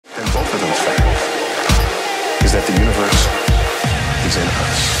for those facts is that the universe is in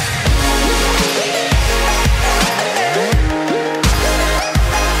us.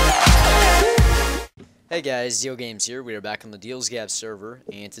 Hey guys, DiehlGames here. We are back on the DiehlGames server,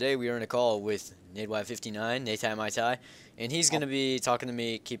 and today we are in a call with NateY59, Natai Mai Tai, and he's going to be talking to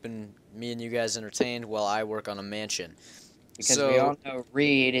me, keeping me and you guys entertained while I work on a mansion. Because we all know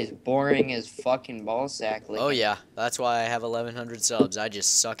Reed is boring as fucking ballsack licking. Oh yeah, that's why I have 1,100 subs. I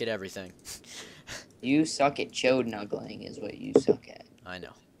just suck at everything. You suck at chode nuggling is what you suck at. I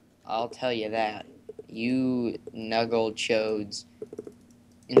know. I'll tell you that. You nuggle chodes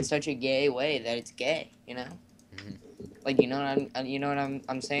in such a gay way that it's gay, you know? Like, you know what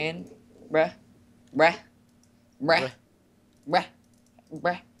I'm saying? Bruh. Brick.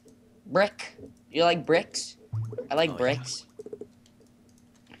 You like bricks? I like bricks. Yeah.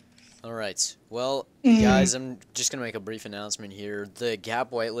 Alright, well, guys, I'm just going to make a brief announcement here. The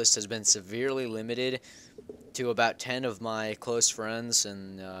Gap whitelist has been severely limited to about 10 of my close friends,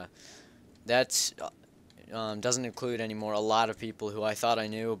 and that doesn't include anymore a lot of people who I thought I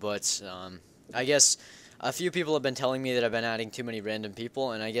knew, but I guess a few people have been telling me that I've been adding too many random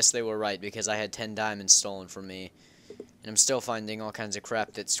people, and I guess they were right, because I had 10 diamonds stolen from me, and I'm still finding all kinds of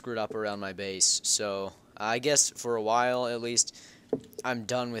crap that's screwed up around my base. So I guess for a while at least I'm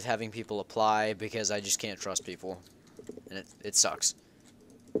done with having people apply, because I just can't trust people, and it sucks.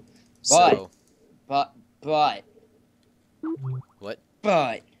 But what?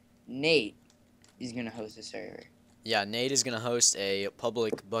 Nate is gonna host a server. Yeah, Nate is gonna host a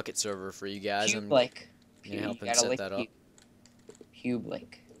public bucket server for you guys. Public. I'm gonna help him set that up.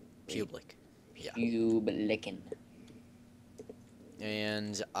 Public. Yeah. Publicin'.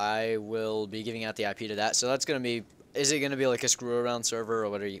 And I will be giving out the IP to that. So that's gonna be. Is it gonna be like a screw around server, or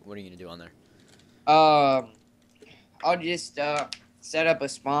what are you gonna do on there? I'll just set up a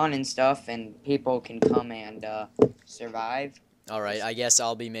spawn and stuff, and people can come and survive. Alright, I guess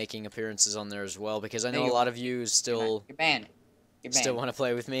I'll be making appearances on there as well, because I know a lot of you still... You're banned. Still want to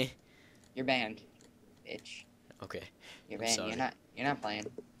play with me? You're banned, bitch. Okay. You're banned. You're not playing.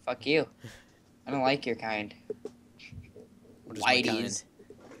 Fuck you. I don't like your kind. What is my kind?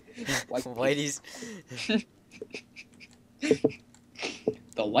 Whiteys.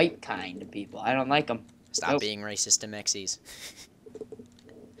 The white kind of people. I don't like them. Stop being racist to Mexies.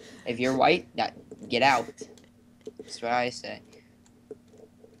 If you're white, get out. That's what I say.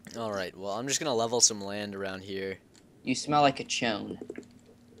 Alright, well, I'm just gonna level some land around here. You smell like a chone.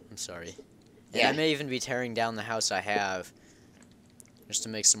 I'm sorry. Yeah. And I may even be tearing down the house I have, just to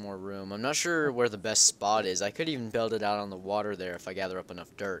make some more room. I'm not sure where the best spot is. I could even build it out on the water there if I gather up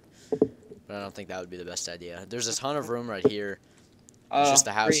enough dirt. But I don't think that would be the best idea. There's a ton of room right here. It's just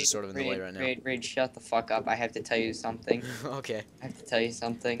the house is sort of in the way right now. Reed, shut the fuck up. I have to tell you something. Okay. I have to tell you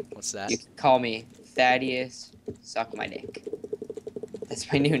something. What's that? You can call me Thaddeus Suck My Dick. That's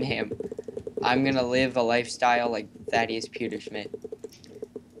my new name. I'm gonna live a lifestyle like Thaddeus Pewterschmidt.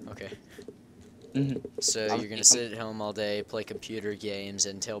 Okay. So you're gonna sit at home all day, play computer games,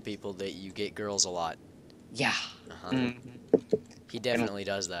 and tell people that you get girls a lot. Yeah. He definitely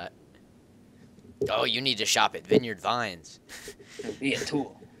does that. Oh, you need to shop at Vineyard Vines. Be a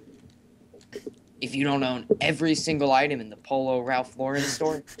tool. If you don't own every single item in the Polo Ralph Lauren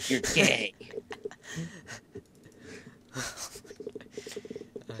store, you're gay.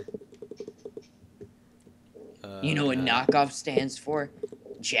 You know what knockoff stands for?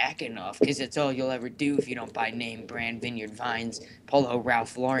 Jacking off, because it's all you'll ever do if you don't buy name brand Vineyard Vines Polo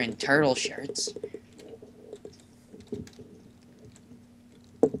Ralph Lauren turtle shirts.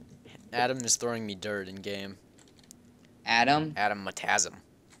 Adam is throwing me dirt in game. Adam? Adam Matazim.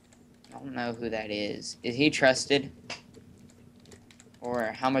 I don't know who that is. Is he trusted?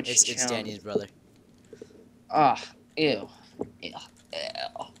 Or how much? It's Danny's brother. Ah, ew.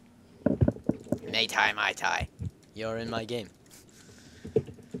 Natai Mai Tai. You're in my game.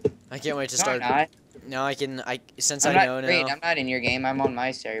 I can't wait to start. No, I'm not. Now I can. Since I'm I not, know now. Wait, I'm not in your game. I'm on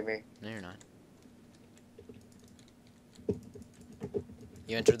my server. No, you're not.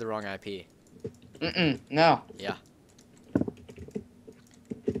 You entered the wrong IP. No. Yeah.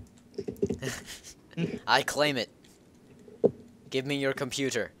 I claim it. Give me your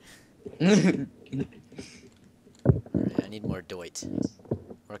computer. Alright, I need more doit.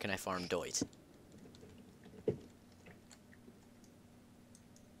 Where can I farm doit?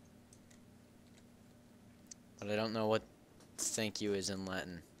 But I don't know what thank you is in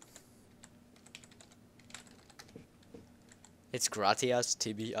Latin. It's gratias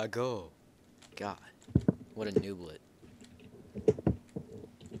tibi ago. God, what a nooblet.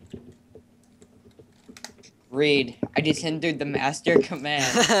 Read. I just entered the master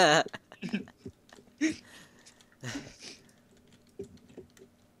command.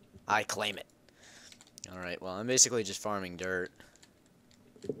 I claim it. Alright, well, I'm basically just farming dirt.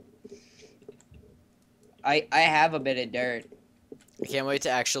 I have a bit of dirt. I can't wait to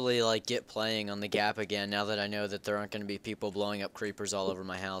actually, like, get playing on the Gap again now that I know that there aren't going to be people blowing up creepers all over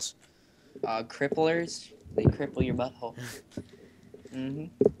my house. Cripplers, they cripple your butthole. Mm-hmm.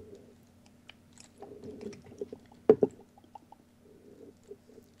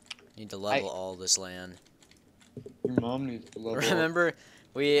 Need to level all this land. Your mom needs to level up. Remember,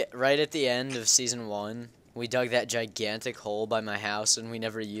 right at the end of Season 1, we dug that gigantic hole by my house and we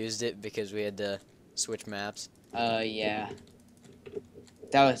never used it because we had to switch maps? Yeah.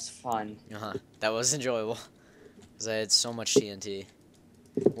 That was fun. That was enjoyable. Because I had so much TNT.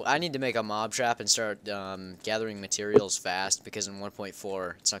 Well, I need to make a mob trap and start gathering materials fast because in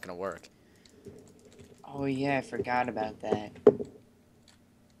 1.4 it's not going to work. Oh yeah, I forgot about that.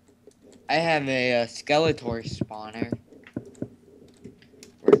 I have a Skeletor spawner.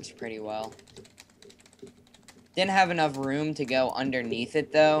 Works pretty well. Didn't have enough room to go underneath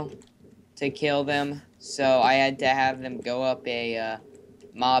it though to kill them, so I had to have them go up a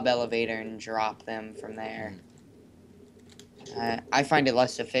mob elevator and drop them from there. I find it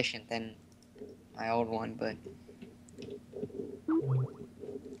less efficient than my old one, but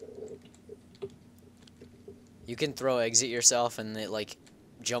You can throw eggs at yourself and it like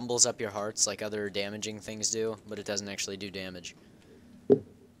jumbles up your hearts like other damaging things do, but it doesn't actually do damage.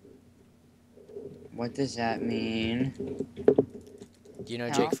 what does that mean? Do you know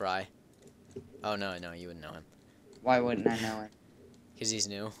No. Jake Fry? Oh, no, you wouldn't know him. Why wouldn't I know him? Because he's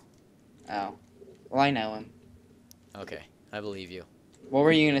new. Oh. Well, I know him. Okay, I believe you. What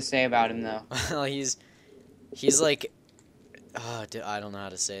were you going to say about him, though? Well, he's like, I don't know how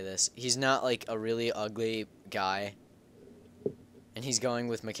to say this. He's not like a really ugly guy, and he's going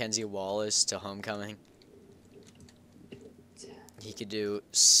with Mackenzie Wallace to Homecoming. He could do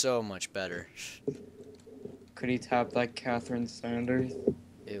so much better. Could he top like Catherine Sanders?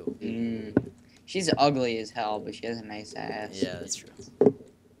 Ew. She's ugly as hell, but she has a nice ass. Yeah, that's true.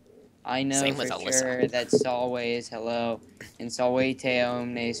 I know Same for with Alyssa. sure that Salwe is hello, and Salwe te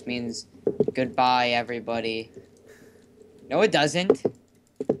omnes means goodbye, everybody. No, it doesn't.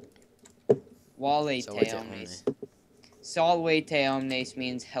 Wale te Salve te omnes. Salwe te omnes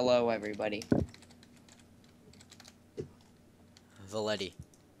means hello, everybody. Valetti.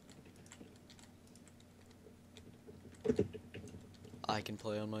 I can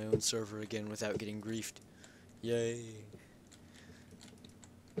play on my own server again without getting griefed. Yay.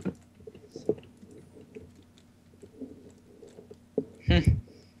 I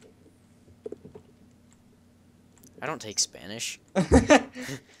don't take Spanish. Is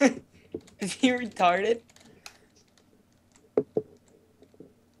he retarded?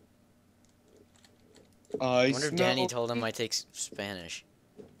 I wonder if Danny told him I take Spanish.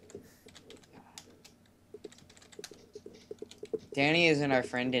 Danny isn't our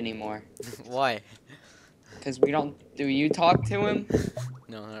friend anymore. Why? Because we don't... Do you talk to him?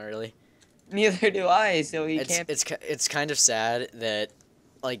 No, not really. Neither do I, so he can't... It's kind of sad that,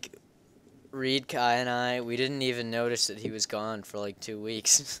 like, Reed, Kai, and I, we didn't even notice that he was gone for, like, 2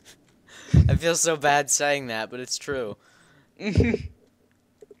 weeks. I feel so bad saying that, but it's true.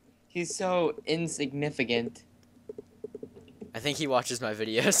 He's so insignificant. I think he watches my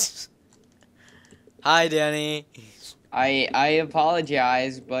videos. Hi, Danny. I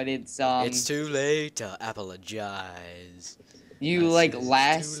apologize, but it's It's too late to apologize. You like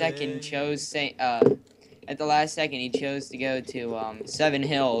last second chose at the last second he chose to go to Seven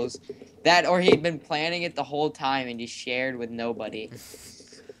Hills. That or he'd been planning it the whole time and just shared with nobody.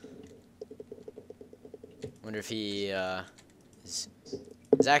 Wonder if he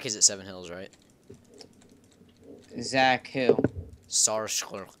Zach is at Seven Hills, right? Zach who?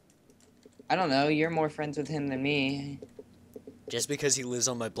 Sarskler. I don't know, you're more friends with him than me. Just because he lives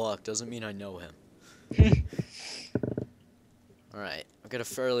on my block doesn't mean I know him. Alright, I've got a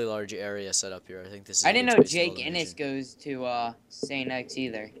fairly large area set up here. I think this is I didn't know Jake Ennis goes to St. X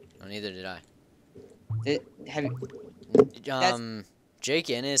either. Oh, neither did I. Jake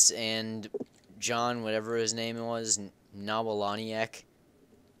Ennis and John, whatever his name was, Nawalaniak.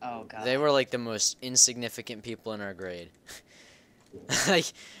 Oh god. They were like the most insignificant people in our grade. Like,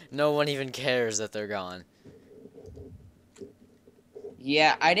 no one even cares that they're gone.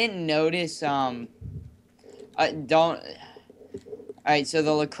 Yeah, I didn't notice, Alright, so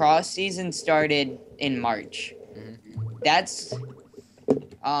the lacrosse season started in March. Mm-hmm. That's,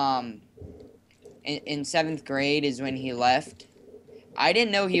 in 7th grade is when he left. I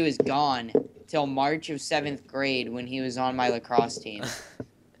didn't know he was gone till March of 7th grade when he was on my lacrosse team.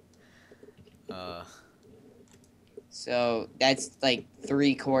 Uh, So that's like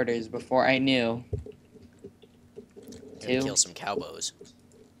 3/4 before I knew. gonna 2. kill some cowboys.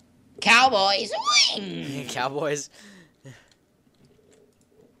 Cowboys wing. Cowboys.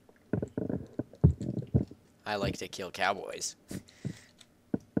 I like to kill cowboys.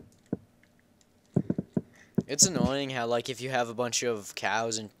 It's annoying how, like, if you have a bunch of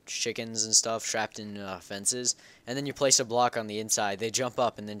cows and chickens and stuff trapped in fences, and then you place a block on the inside, they jump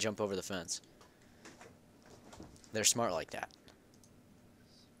up and then jump over the fence. They're smart like that.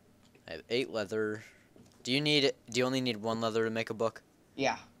 I have 8 leather. Do you only need 1 leather to make a book?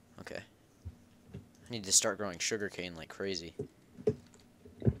 Yeah. Okay. I need to start growing sugarcane like crazy.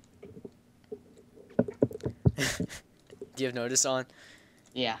 Do you have notice on?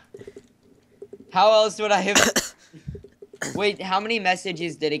 Yeah. How else would I have? Wait, how many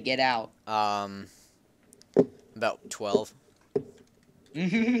messages did it get out? About 12.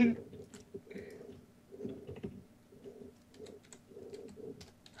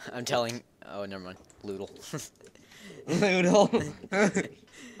 I'm telling. Oh, never mind. Loodle. Loodle.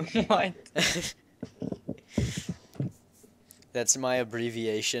 What? That's my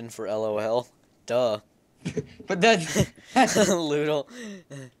abbreviation for LOL. Duh. But that's Loodle.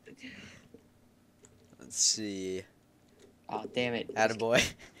 Let's see. oh damn it. Attaboy.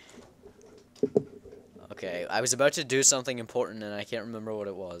 Okay, I was about to do something important and I can't remember what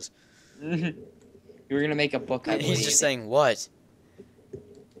it was. You were gonna make a book. I believe. He's just saying what?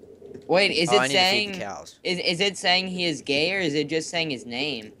 Wait, is Oh, it I need saying? to feed the cows. Is it saying he is gay or is it just saying his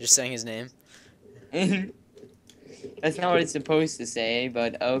name? Just saying his name. That's not what it's supposed to say,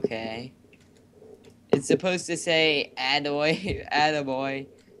 but okay. It's supposed to say Attaboy, Attaboy,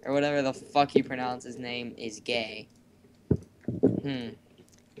 or whatever the fuck you pronounce his name is gay.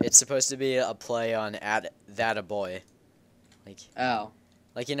 It's supposed to be a play on that a boy. Oh.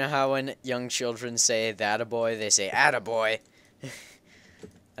 Like, you know how when young children say that a boy, they say attaboy.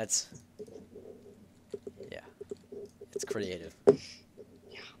 That's, yeah, it's creative.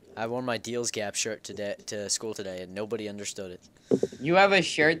 I wore my Deals Gap shirt to school today, and nobody understood it. You have a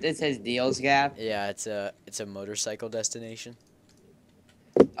shirt that says Deals Gap? Yeah, it's a motorcycle destination.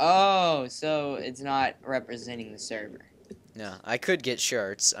 Oh, so it's not representing the server. No, I could get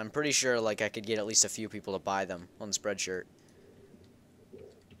shirts. I'm pretty sure, like, I could get at least a few people to buy them on Spreadshirt.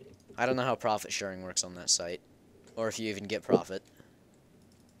 I don't know how profit sharing works on that site, or if you even get profit.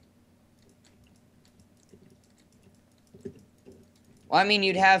 Well, I mean,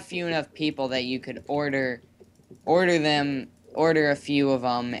 you'd have few enough people that you could order a few of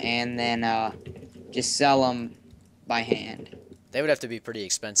them, and then just sell them by hand. They would have to be pretty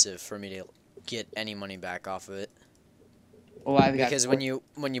expensive for me to get any money back off of it. Well, I've got Because when you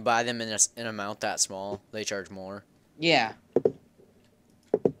buy them in an amount that small, they charge more. yeah.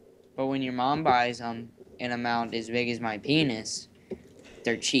 But when your mom buys them in an amount as big as my penis,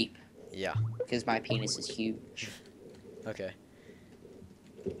 they're cheap. Yeah. Because my penis is huge. Okay.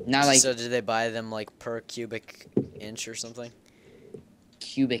 Not like So do they buy them like per cubic inch or something?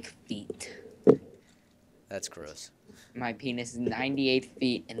 cubic feet. That's gross. My penis is 98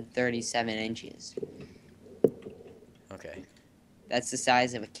 feet and 37 inches. Okay. That's the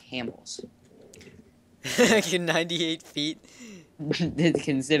size of a camel's. 98 feet? It's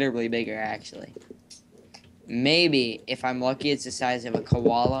considerably bigger, actually. Maybe, if I'm lucky, it's the size of a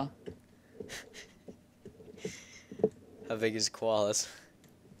koala. How big is koalas?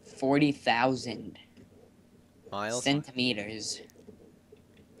 40,000 Miles? centimeters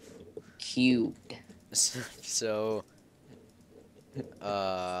cubed. So,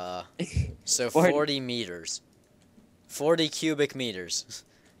 so 40. 40 meters. 40 cubic meters.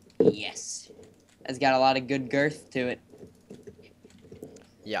 Yes. That's got a lot of good girth to it.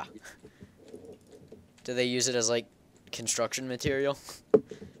 Yeah. Do they use it as, like, construction material?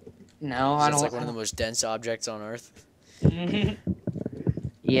 No, I It's don't. like one of the most dense objects on Earth.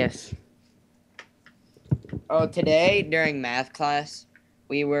 Yes. Oh, today during math class,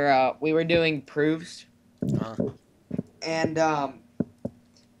 we were doing proofs, and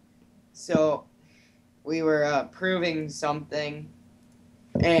so we were proving something,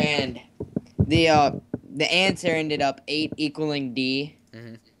 and the answer ended up 8 equaling D.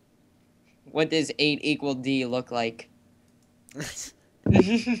 Mhm. What does 8 equal D look like?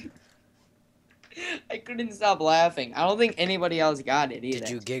 I couldn't stop laughing. I don't think anybody else got it either. Did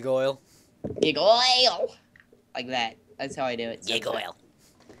you gig oil? Gig oil! Like that. That's how I do it. Gig oil.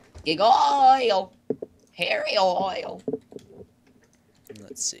 Gig oil! Hairy oil!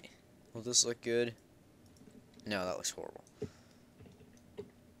 Let's see. Will this look good? No, that looks horrible.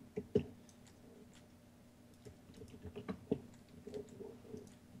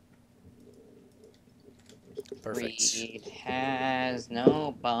 Perfect. Reed has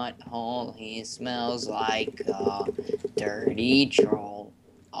no butthole. He smells like a dirty troll.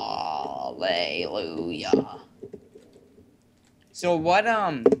 Hallelujah. So what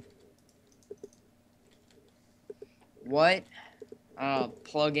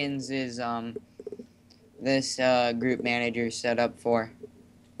plugins is this group manager set up for?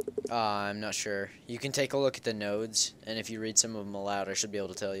 I'm not sure. You can take a look at the nodes, and if you read some of them aloud, I should be able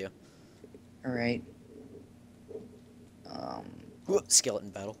to tell you. All right.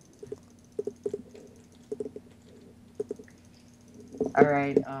 Skeleton battle. All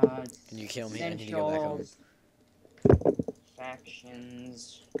right. Can you kill me? I need to go back home. Essentials,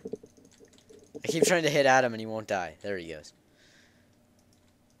 Factions. I keep trying to hit Adam, and he won't die. There he goes.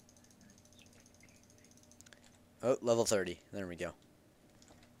 Oh, level 30. There we go.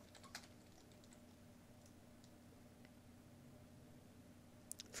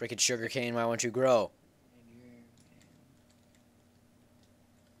 Frickin' sugarcane, why won't you grow?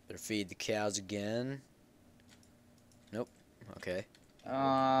 Better feed the cows again. Nope. Okay.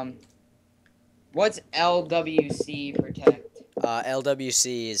 What's LWC protect?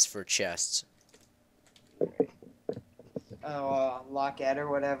 LWC is for chests. Oh, Lockette or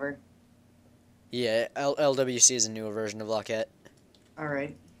whatever. Yeah, LWC is a newer version of Lockette.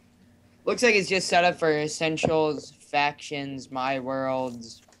 Alright. Looks like it's just set up for Essentials, Factions, My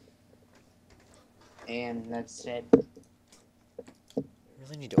Worlds. And that's it. I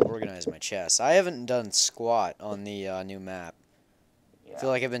really need to organize my chests. I haven't done squat on the new map. Yeah. I feel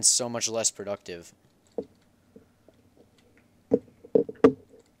like I've been so much less productive. I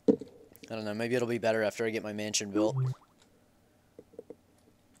don't know, maybe it'll be better after I get my mansion built.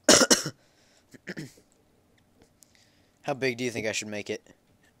 How big do you think I should make it?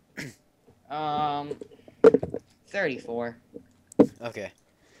 34. Okay.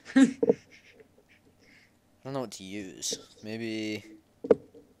 I don't know what to use. Maybe...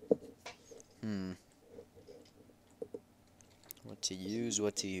 What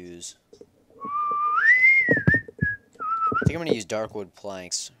to use? I think I'm gonna use darkwood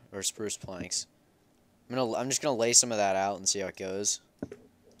planks, or spruce planks. I'm just gonna lay some of that out and see how it goes.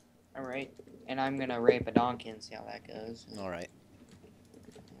 Alright. And I'm gonna rape a donkey and see how that goes. Alright.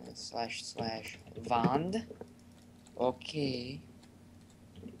 / Vand. Okay.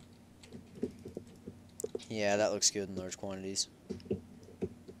 Yeah, that looks good in large quantities.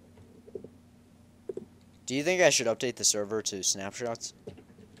 Do you think I should update the server to snapshots?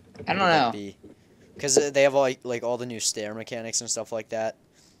 I don't know. Because they have all the new stair mechanics and stuff like that.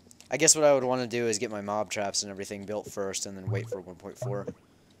 I guess what I would want to do is get my mob traps and everything built first and then wait for 1.4.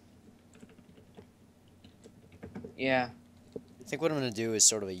 Yeah. I think what I'm going to do is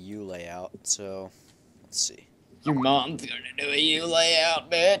sort of a U layout, so let's see. Your mom's gonna do a U layout,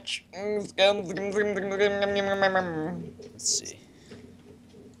 bitch. Let's see.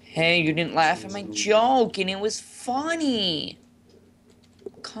 Hey, you didn't laugh at my joke, and it was funny.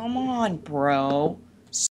 Come on, bro.